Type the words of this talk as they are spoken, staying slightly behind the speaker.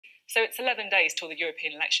So it's 11 days till the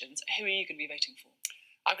European elections. Who are you going to be voting for?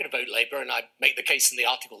 I'm going to vote Labour, and I make the case in the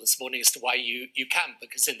article this morning as to why you can,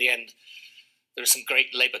 because in the end, there are some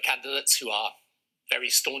great Labour candidates who are very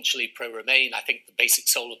staunchly pro-Remain. I think the basic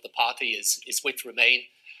soul of the party is with Remain.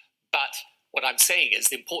 But what I'm saying is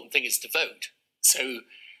the important thing is to vote. So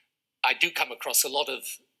I do come across a lot of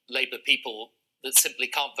Labour people that simply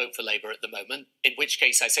can't vote for Labour at the moment, in which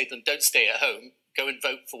case I say to them, don't stay at home, go and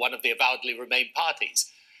vote for one of the avowedly Remain parties.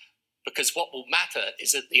 Because what will matter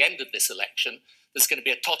is at the end of this election, there's going to be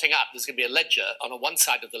a totting up. There's going to be a ledger. On one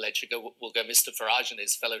side of the ledger will go Mr. Farage and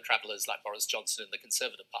his fellow travellers like Boris Johnson and the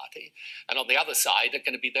Conservative Party. And on the other side are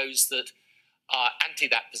going to be those that are anti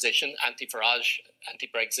that position, anti-Farage,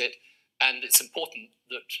 anti-Brexit. And it's important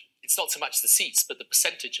that it's not so much the seats, but the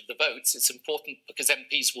percentage of the votes. It's important because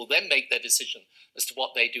MPs will then make their decision as to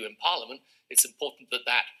what they do in Parliament. It's important that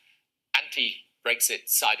that anti-Brexit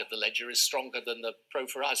side of the ledger is stronger than the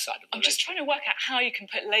pro-Farage side of the ledger. I'm just trying to work out how you can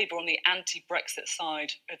put Labour on the anti-Brexit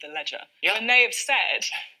side of the ledger. Yeah. When they have said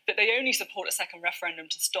that they only support a second referendum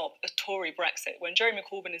to stop a Tory Brexit, when Jeremy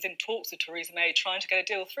Corbyn is in talks with Theresa May trying to get a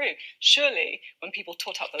deal through. Surely, when people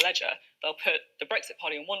tot up the ledger, they'll put the Brexit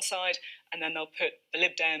Party on one side, and then they'll put the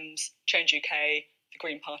Lib Dems, Change UK, the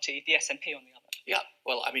Green Party, the SNP on the other. Yeah,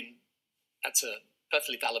 well, I mean, that's a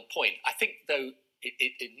perfectly valid point. I think, though,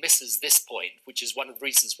 it misses this point, which is one of the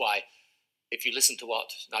reasons why, if you listen to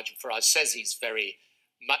what Nigel Farage says, he's very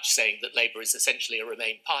much saying that Labour is essentially a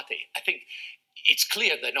Remain party. I think it's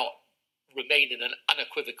clear they're not Remain in an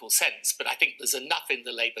unequivocal sense, but I think there's enough in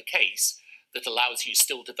the Labour case that allows you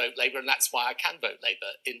still to vote Labour, and that's why I can vote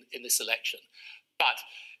Labour in this election. But,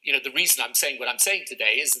 you know, the reason I'm saying what I'm saying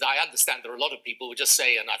today is that I understand there are a lot of people who just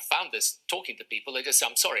say, and I've found this talking to people, they just say,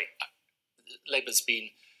 I'm sorry, Labour's been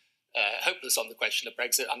hopeless on the question of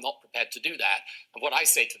Brexit. I'm not prepared to do that. And what I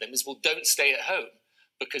say to them is, well, don't stay at home,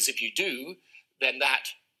 because if you do, then that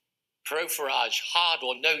pro-Farage, hard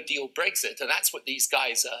or no-deal Brexit, and that's what these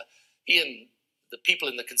guys are, he and the people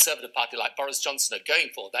in the Conservative Party like Boris Johnson are going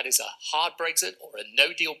for. That is a hard Brexit or a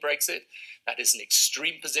no-deal Brexit. That is an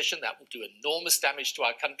extreme position that will do enormous damage to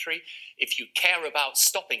our country. If you care about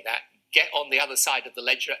stopping that, get on the other side of the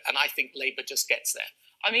ledger, and I think Labour just gets there.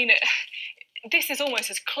 I mean, this is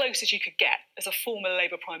almost as close as you could get as a former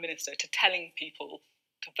Labour Prime Minister to telling people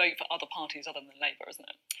to vote for other parties other than Labour, isn't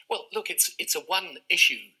it? Well, look, it's a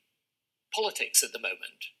one-issue politics at the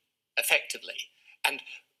moment, effectively. And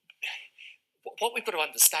what we've got to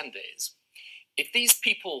understand is, if these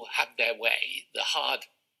people have their way, the hard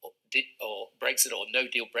or Brexit or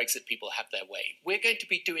no-deal Brexit people have their way, we're going to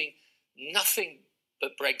be doing nothing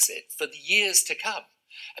but Brexit for the years to come.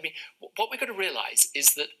 I mean, what we've got to realise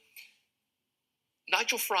is that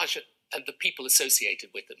Nigel Farage and the people associated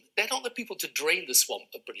with them, they're not the people to drain the swamp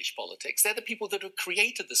of British politics. They're the people that have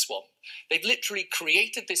created the swamp. They've literally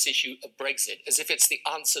created this issue of Brexit as if it's the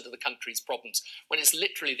answer to the country's problems, when it's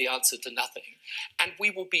literally the answer to nothing. And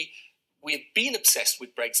we have been obsessed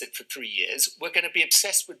with Brexit for 3 years. We're going to be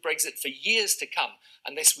obsessed with Brexit for years to come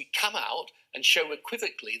unless we come out and show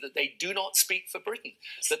equivocally that they do not speak for Britain.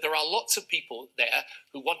 That there are lots of people there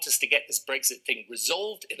who want us to get this Brexit thing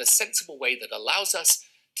resolved in a sensible way that allows us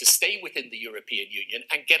to stay within the European Union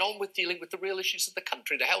and get on with dealing with the real issues of the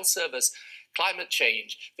country, the health service, climate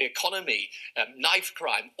change, the economy, knife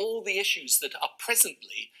crime, all the issues that are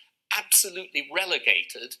presently absolutely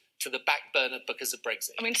relegated to the back burner because of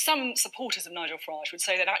Brexit. I mean, some supporters of Nigel Farage would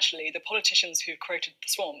say that actually the politicians who've created the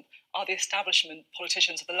swamp are the establishment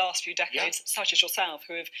politicians of the last few decades, such as yourself,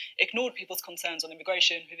 who have ignored people's concerns on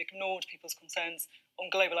immigration, who've ignored people's concerns on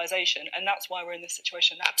globalisation, and that's why we're in this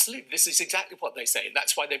situation now. Absolutely. This is exactly what they say, and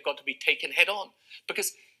that's why they've got to be taken head on.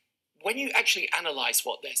 Because when you actually analyse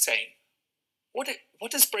what they're saying, what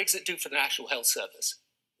does Brexit do for the National Health Service?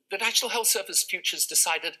 The National Health Service future is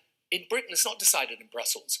decided in Britain. It's not decided in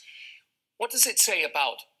Brussels. What does it say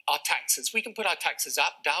about our taxes? We can put our taxes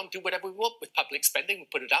up, down, do whatever we want with public spending. We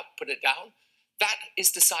put it up, put it down. That is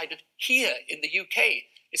decided here in the UK.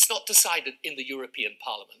 It's not decided in the European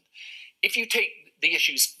Parliament. If you take the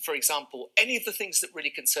issues, for example, any of the things that really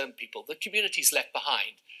concern people, the communities left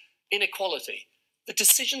behind, inequality, the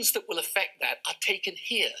decisions that will affect that are taken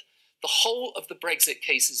here. The whole of the Brexit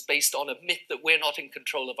case is based on a myth that we're not in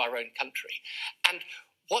control of our own country. And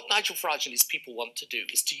what Nigel Farage and his people want to do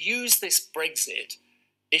is to use this Brexit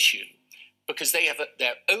issue because they have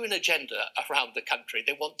their own agenda around the country.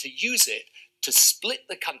 They want to use it to split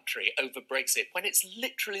the country over Brexit when it's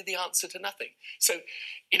literally the answer to nothing. So,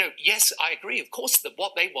 you know, yes, I agree. Of course, that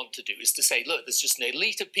what they want to do is to say, look, there's just an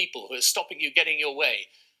elite of people who are stopping you getting your way.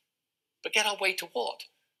 But get our way to what?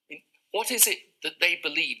 I mean, What is it that they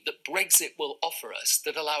believe that Brexit will offer us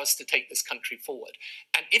that allow us to take this country forward?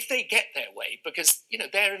 And if they get their way, because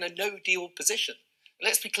they're in a no-deal position.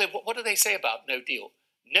 Let's be clear, what do they say about no deal?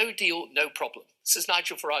 No deal, no problem. This is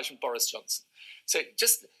Nigel Farage and Boris Johnson. So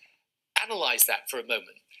just analyse that for a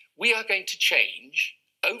moment. We are going to change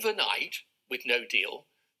overnight, with no deal,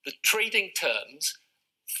 the trading terms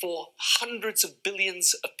for hundreds of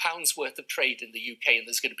billions of pounds worth of trade in the UK, and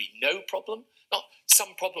there's going to be no problem. Not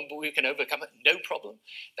some problem, but we can overcome it, no problem.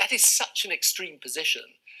 That is such an extreme position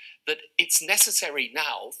that it's necessary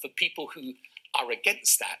now for people who are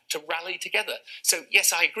against that to rally together. So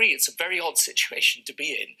yes, I agree, it's a very odd situation to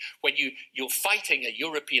be in when you're fighting a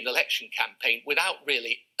European election campaign without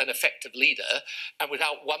really an effective leader and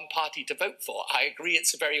without one party to vote for. I agree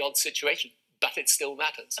it's a very odd situation, but it still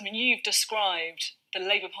matters. I mean, you've described the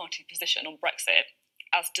Labour Party position on Brexit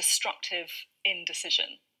as destructive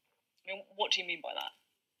indecision. I mean, what do you mean by that?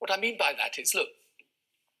 What I mean by that is, look,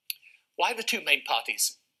 why are the two main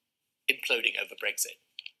parties imploding over Brexit?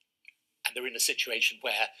 And they're in a situation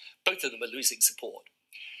where both of them are losing support.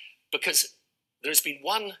 Because there has been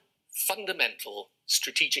one fundamental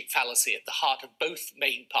strategic fallacy at the heart of both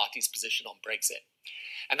main parties' position on Brexit.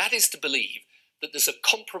 And that is to believe that there's a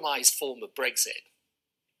compromised form of Brexit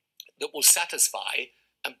that will satisfy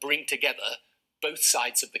and bring together both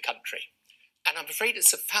sides of the country. And I'm afraid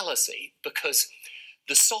it's a fallacy, because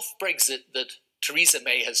the soft Brexit that Theresa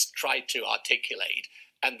May has tried to articulate,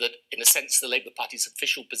 and that, in a sense, the Labour Party's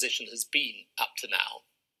official position has been up to now,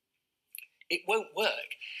 it won't work.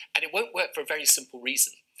 And it won't work for a very simple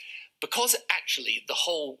reason. Because actually the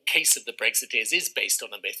whole case of the Brexiteers is based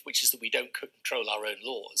on a myth, which is that we don't control our own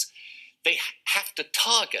laws, they have to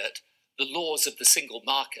target the laws of the single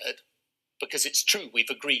market, because it's true, we've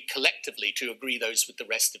agreed collectively to agree those with the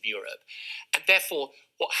rest of Europe. And therefore,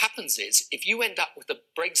 what happens is, if you end up with a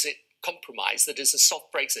Brexit compromise that is a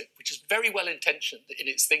soft Brexit, which is very well intentioned in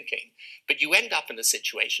its thinking, but you end up in a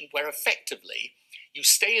situation where effectively you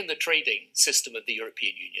stay in the trading system of the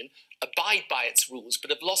European Union, abide by its rules, but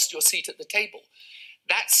have lost your seat at the table.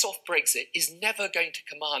 That soft Brexit is never going to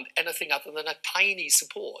command anything other than a tiny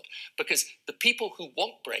support, because the people who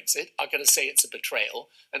want Brexit are going to say it's a betrayal,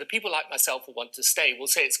 and the people like myself who want to stay will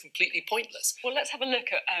say it's completely pointless. Well, let's have a look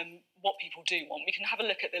at what people do want. We can have a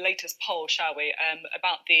look at the latest poll, shall we,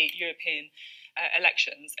 about the European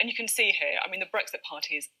elections. And you can see here, I mean, the Brexit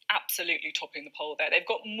Party is absolutely topping the poll there. They've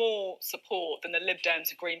got more support than the Lib Dems,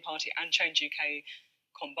 the Green Party and Change UK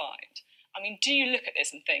combined. I mean, do you look at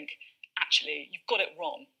this and think, actually, you've got it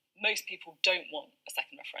wrong? Most people don't want a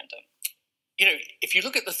second referendum. If you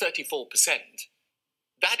look at the 34%,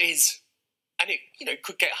 that is, and it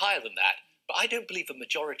could get higher than that, but I don't believe a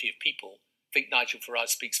majority of people think Nigel Farage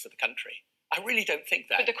speaks for the country. I really don't think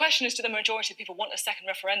that. But the question is, do the majority of people want a second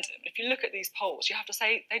referendum? If you look at these polls, you have to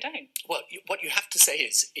say they don't. Well, what you have to say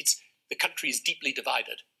is the country is deeply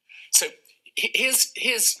divided. So here's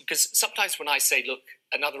because sometimes when I say, look,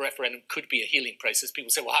 another referendum could be a healing process, people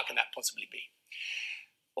say, well, how can that possibly be?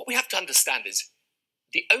 What we have to understand is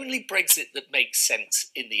the only Brexit that makes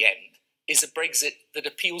sense in the end is a Brexit that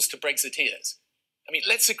appeals to Brexiteers. I mean,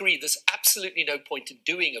 let's agree there's absolutely no point in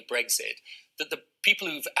doing a Brexit that the people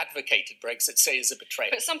who've advocated Brexit say is a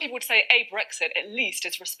betrayal. But some people would say a Brexit at least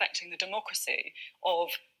is respecting the democracy of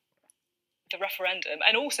the referendum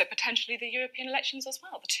and also potentially the European elections as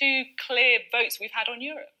well, the two clear votes we've had on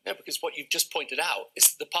Europe. No, because what you've just pointed out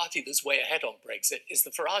is the party that's way ahead on Brexit is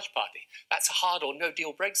the Farage party. That's a hard or no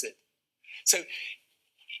deal Brexit. So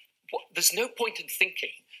there's no point in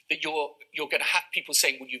thinking that you're going to have people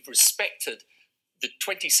saying, well, you've respected the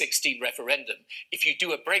 2016 referendum if you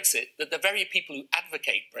do a Brexit that the very people who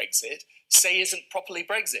advocate Brexit say isn't properly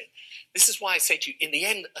Brexit. This is why I say to you, in the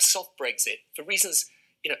end, a soft Brexit, for reasons,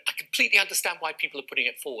 I completely understand why people are putting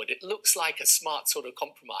it forward. It looks like a smart sort of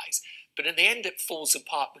compromise, but in the end it falls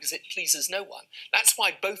apart because it pleases no one. That's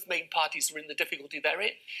why both main parties are in the difficulty they're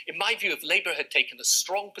in. In my view, if Labour had taken a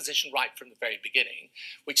strong position right from the very beginning,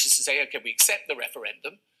 which is to say, okay, we accept the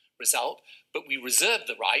referendum result, but we reserve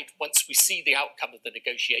the right, once we see the outcome of the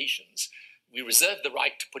negotiations, we reserve the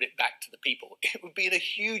right to put it back to the people. It would be in a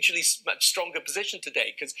hugely much stronger position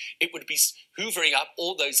today, because it would be hoovering up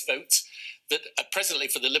all those votes that are presently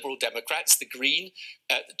for the Liberal Democrats, the Green,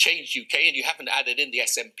 the Change UK, and you haven't added in the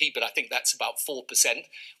SNP, but I think that's about 4%,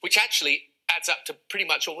 which actually adds up to pretty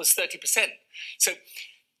much almost 30%. So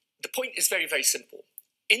the point is very, very simple.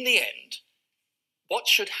 In the end, what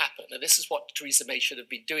should happen, and this is what Theresa May should have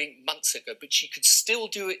been doing months ago, but she could still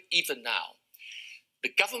do it even now.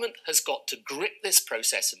 The government has got to grip this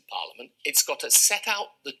process in Parliament. It's got to set out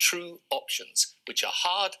the true options, which are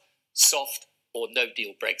hard, soft, or no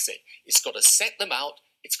deal Brexit. It's got to set them out.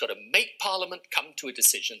 It's got to make Parliament come to a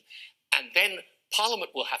decision. And then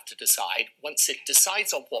Parliament will have to decide, once it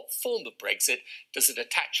decides on what form of Brexit, does it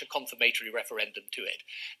attach a confirmatory referendum to it?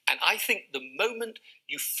 And I think the moment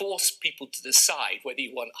you force people to decide whether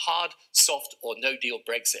you want hard, soft, or no deal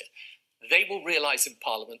Brexit, they will realise in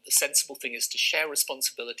Parliament the sensible thing is to share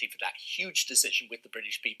responsibility for that huge decision with the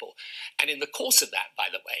British people. And in the course of that, by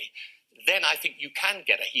the way, then I think you can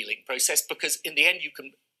get a healing process, because in the end you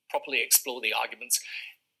can properly explore the arguments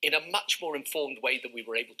in a much more informed way than we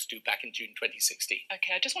were able to do back in June 2016.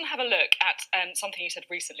 Okay, I just want to have a look at something you said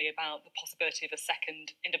recently about the possibility of a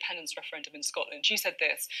second independence referendum in Scotland. You said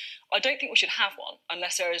this: I don't think we should have one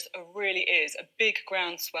unless there really is a big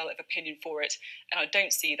groundswell of opinion for it, and I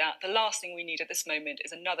don't see that. The last thing we need at this moment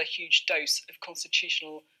is another huge dose of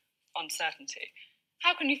constitutional uncertainty.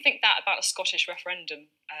 How can you think that about a Scottish referendum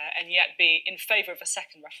and yet be in favour of a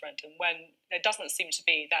second referendum when there doesn't seem to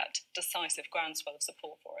be that decisive groundswell of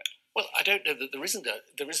support for it? Well, I don't know that there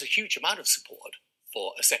is a huge amount of support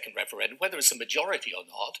for a second referendum. Whether it's a majority or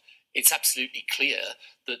not, it's absolutely clear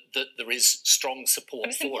that there is strong support for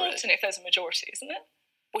it. It's important if there's a majority, isn't it?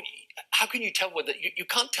 Well, how can you tell whether you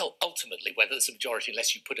can't tell ultimately whether there's a majority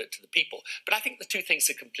unless you put it to the people? But I think the two things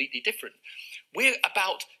are completely different.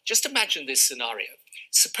 Just imagine this scenario.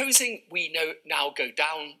 Supposing we now go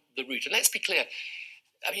down the route, and let's be clear,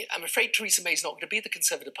 I mean, I'm afraid Theresa May is not going to be the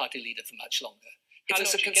Conservative Party leader for much longer. If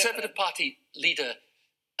there's a Conservative Party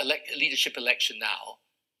leadership election now,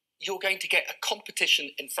 you're going to get a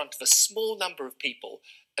competition in front of a small number of people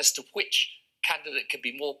as to which candidate can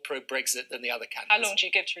be more pro-Brexit than the other candidates. How long do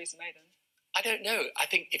you give Theresa May then? I don't know. I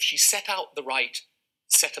think if she set out the right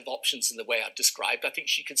set of options in the way I've described, I think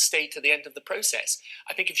she could stay to the end of the process.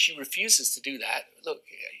 I think if she refuses to do that, look,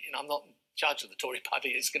 I'm not in charge of the Tory party,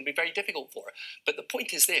 it's going to be very difficult for her. But the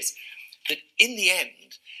point is this, that in the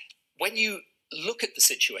end, when you look at the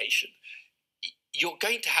situation, you're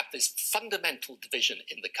going to have this fundamental division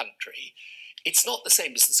in the country. It's not the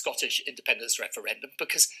same as the Scottish independence referendum,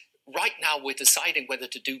 because right now we're deciding whether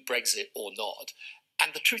to do Brexit or not.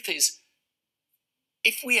 And the truth is,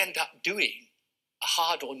 if we end up doing a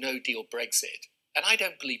hard or no deal Brexit, and I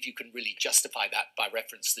don't believe you can really justify that by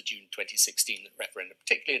reference to the June 2016 referendum,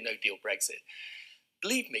 particularly a no deal Brexit,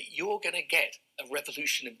 believe me, you're going to get a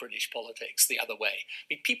revolution in British politics the other way. I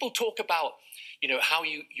mean, people talk about, how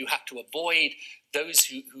you have to avoid those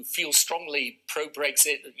who feel strongly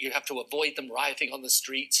pro-Brexit. You have to avoid them rioting on the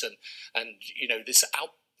streets and this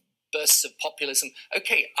outbursts of populism.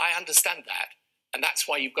 Okay, I understand that. And that's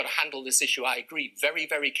why you've got to handle this issue, I agree, very,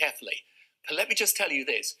 very carefully. But let me just tell you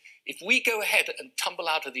this. If we go ahead and tumble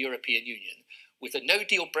out of the European Union with a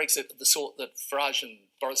no-deal Brexit of the sort that Farage and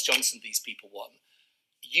Boris Johnson, these people want,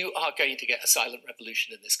 you are going to get a silent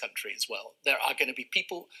revolution in this country as well. There are going to be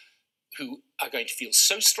people who are going to feel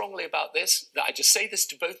so strongly about this that I just say this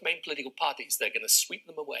to both main political parties, they're going to sweep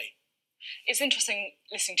them away. It's interesting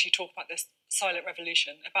listening to you talk about this silent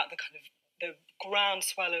revolution, about the kind of the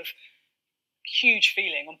groundswell of huge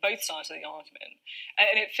feeling on both sides of the argument.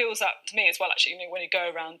 And it feels that to me as well, actually, when you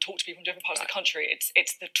go around, talk to people in different parts of the country,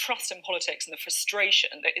 it's the trust in politics and the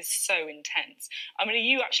frustration that is so intense. I mean, are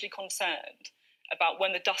you actually concerned about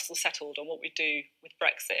when the dust will settle on what we do with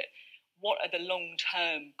Brexit? What are the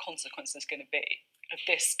long-term consequences going to be of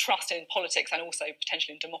this trust in politics and also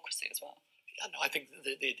potentially in democracy as well? Yeah, no, I think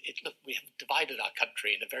look, we have divided our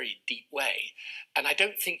country in a very deep way. And I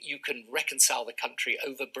don't think you can reconcile the country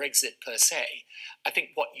over Brexit per se. I think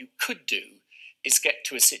what you could do is get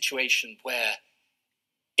to a situation where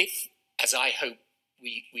if, as I hope,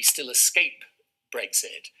 we still escape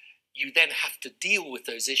Brexit, you then have to deal with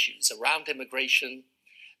those issues around immigration,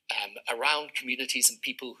 around communities and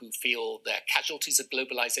people who feel they're casualties of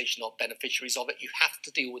globalization or beneficiaries of it. You have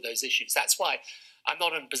to deal with those issues. That's why I'm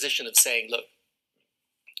not in a position of saying, look,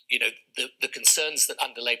 the concerns that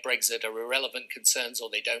underlay Brexit are irrelevant concerns or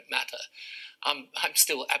they don't matter. I'm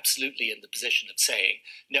still absolutely in the position of saying,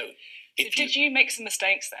 no. Did you make some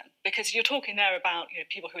mistakes then? Because you're talking there about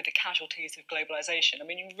people who are the casualties of globalisation. I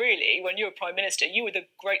mean, really, when you were Prime Minister, you were the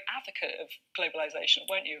great advocate of globalisation,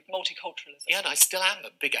 weren't you, of multiculturalism? Yeah, and I still am a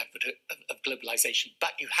big advocate of globalisation.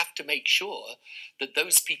 But you have to make sure that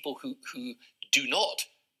those people who do not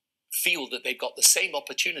feel that they've got the same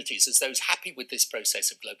opportunities as those happy with this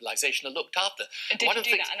process of globalisation are looked after. And did you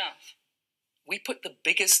do that enough? We put the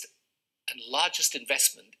biggest and largest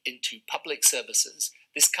investment into public services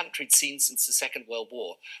this country had seen since the Second World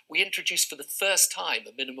War. We introduced for the first time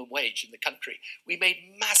a minimum wage in the country. We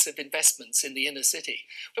made massive investments in the inner city.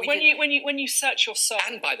 But when you search your soul,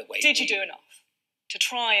 and by the way, did you do enough to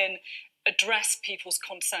try and address people's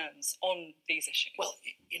concerns on these issues? Well,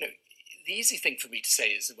 the easy thing for me to say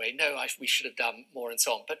is we should have done more and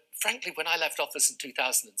so on. But frankly, when I left office in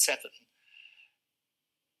 2007,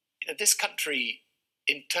 this country,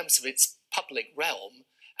 in terms of its public realm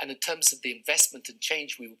and in terms of the investment and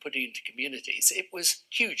change we were putting into communities, it was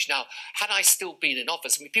huge. Now, had I still been in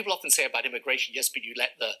office, people often say about immigration, yes, but you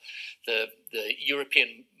let the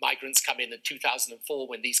European migrants come in 2004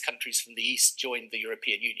 when these countries from the East joined the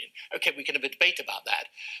European Union. Okay, we can have a debate about that.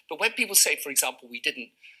 But when people say, for example,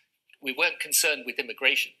 we weren't concerned with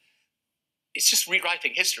immigration, it's just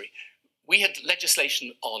rewriting history. We had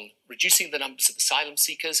legislation on reducing the numbers of asylum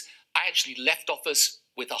seekers. I actually left office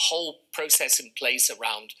with a whole process in place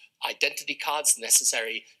around identity cards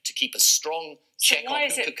necessary to keep a strong check on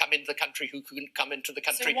who could come into the country, who couldn't come into the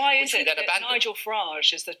country. So why is it that Nigel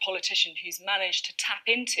Farage is the politician who's managed to tap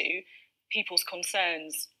into people's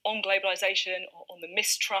concerns on globalisation, or on the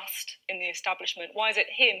mistrust in the establishment? Why is it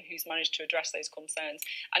him who's managed to address those concerns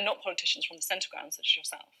and not politicians from the centre ground such as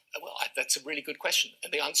yourself? Well, that's a really good question.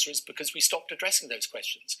 And the answer is because we stopped addressing those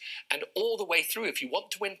questions. And all the way through, if you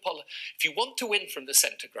want to win from the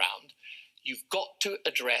centre ground, you've got to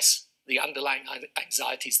address the underlying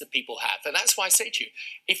anxieties that people have. And that's why I say to you,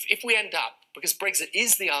 if we end up, because Brexit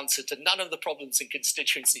is the answer to none of the problems in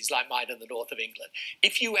constituencies like mine in the north of England,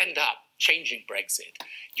 if you end up changing Brexit,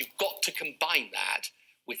 you've got to combine that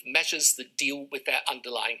with measures that deal with their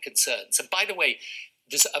underlying concerns. And by the way,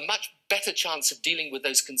 there's a much better chance of dealing with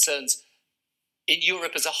those concerns in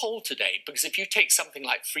Europe as a whole today, because if you take something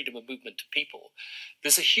like freedom of movement to people,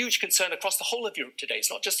 there's a huge concern across the whole of Europe today.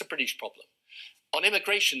 It's not just a British problem. On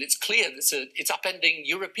immigration, it's clear that it's upending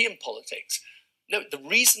European politics. No, the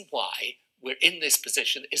reason why we're in this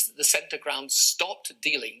position is that the centre ground stopped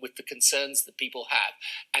dealing with the concerns that people have.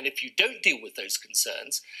 And if you don't deal with those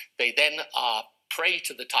concerns, they then are prey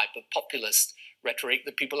to the type of populist rhetoric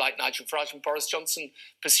that people like Nigel Farage and Boris Johnson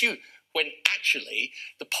pursue, when actually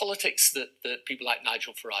the politics that people like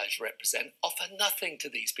Nigel Farage represent offer nothing to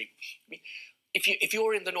these people. If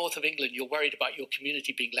you're in the north of England, you're worried about your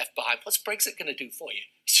community being left behind, what's Brexit going to do for you?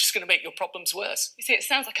 It's just going to make your problems worse. You see, it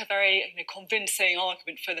sounds like a very convincing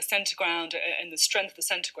argument for the centre ground and the strength of the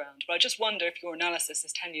centre ground. But I just wonder if your analysis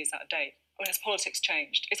is 10 years out of date. Has politics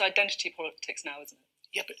changed? It's identity politics now, isn't it?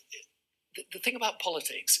 Yeah, but the thing about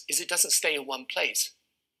politics is it doesn't stay in one place.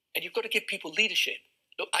 And you've got to give people leadership.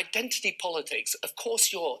 Look, identity politics, of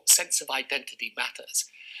course your sense of identity matters.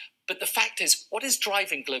 But the fact is, what is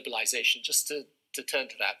driving globalization? Just to turn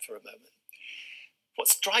to that for a moment.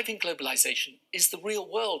 What's driving globalization is the real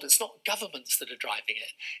world. It's not governments that are driving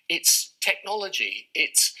it. It's technology,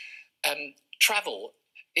 it's travel,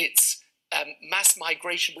 it's mass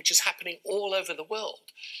migration, which is happening all over the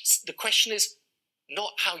world. The question is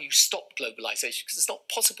not how you stop globalization, because it's not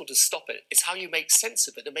possible to stop it. It's how you make sense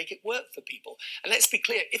of it and make it work for people. And let's be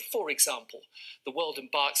clear, if, for example, the world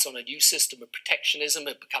embarks on a new system of protectionism,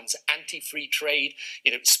 it becomes anti-free trade,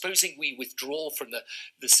 supposing we withdraw from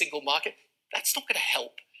the single market, that's not going to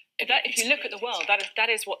help. If you look at the world, that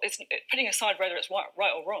is what, it's, putting aside whether it's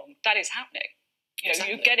right or wrong, that is happening.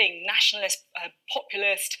 Exactly. You're getting nationalist,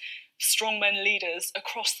 populist, strongmen leaders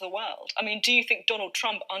across the world. I mean, do you think Donald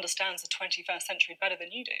Trump understands the 21st century better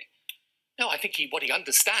than you do? No, I think what he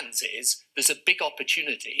understands is there's a big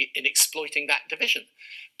opportunity in exploiting that division.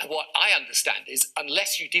 And what I understand is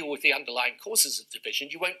unless you deal with the underlying causes of division,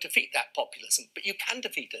 you won't defeat that populism, but you can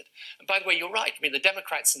defeat it. And by the way, you're right. I mean, the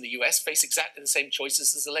Democrats in the US face exactly the same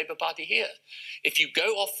choices as the Labour Party here. If you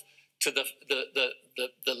go off to the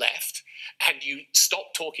left and you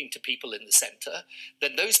stop talking to people in the centre,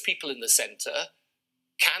 then those people in the centre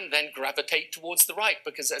can then gravitate towards the right.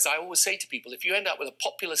 Because as I always say to people, if you end up with a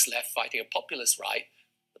populist left fighting a populist right,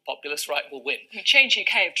 the populist right will win. I mean, Change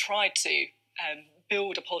UK have tried to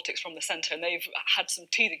build a politics from the centre, and they've had some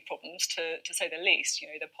teething problems, to say the least.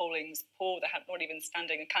 Their polling's poor, they have not even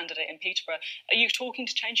standing a candidate in Peterborough. Are you talking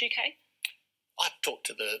to Change UK? I've talked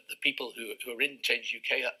to the people who are in Change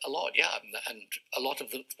UK a lot, yeah, and a lot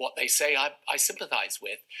of what they say I sympathise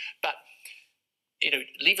with. But,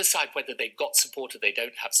 leave aside whether they've got support or they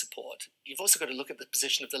don't have support. You've also got to look at the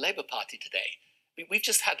position of the Labour Party today. I mean, we've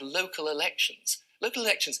just had local elections. Local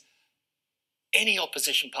elections, any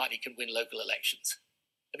opposition party can win local elections.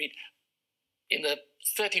 I mean, in the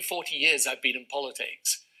 30, 40 years I've been in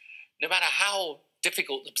politics, no matter how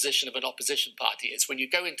difficult the position of an opposition party is, when you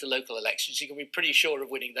go into local elections, you can be pretty sure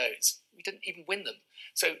of winning those. We didn't even win them.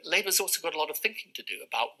 So Labour's also got a lot of thinking to do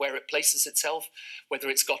about where it places itself, whether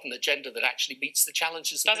it's got an agenda that actually meets the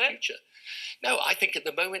challenges of the future. No, I think at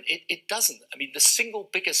the moment it doesn't. I mean, the single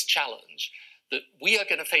biggest challenge that we are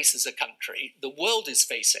going to face as a country, the world is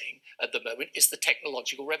facing at the moment, is the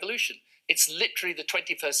technological revolution. It's literally the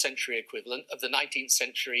 21st century equivalent of the 19th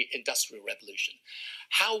century industrial revolution.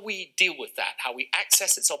 How we deal with that, how we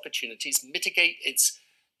access its opportunities, mitigate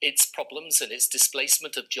its problems and its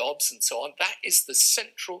displacement of jobs and so on, that is the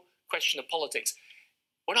central question of politics.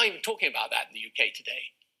 We're not even talking about that in the UK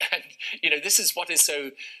today. And, this is what is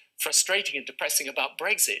so frustrating and depressing about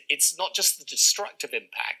Brexit. It's not just the destructive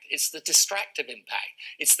impact, it's the distractive impact.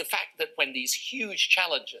 It's the fact that when these huge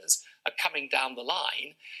challenges are coming down the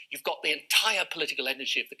line, you've got the entire political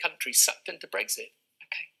energy of the country sucked into Brexit.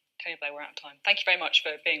 Okay, Tony Blair, we're out of time. Thank you very much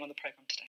for being on the programme today.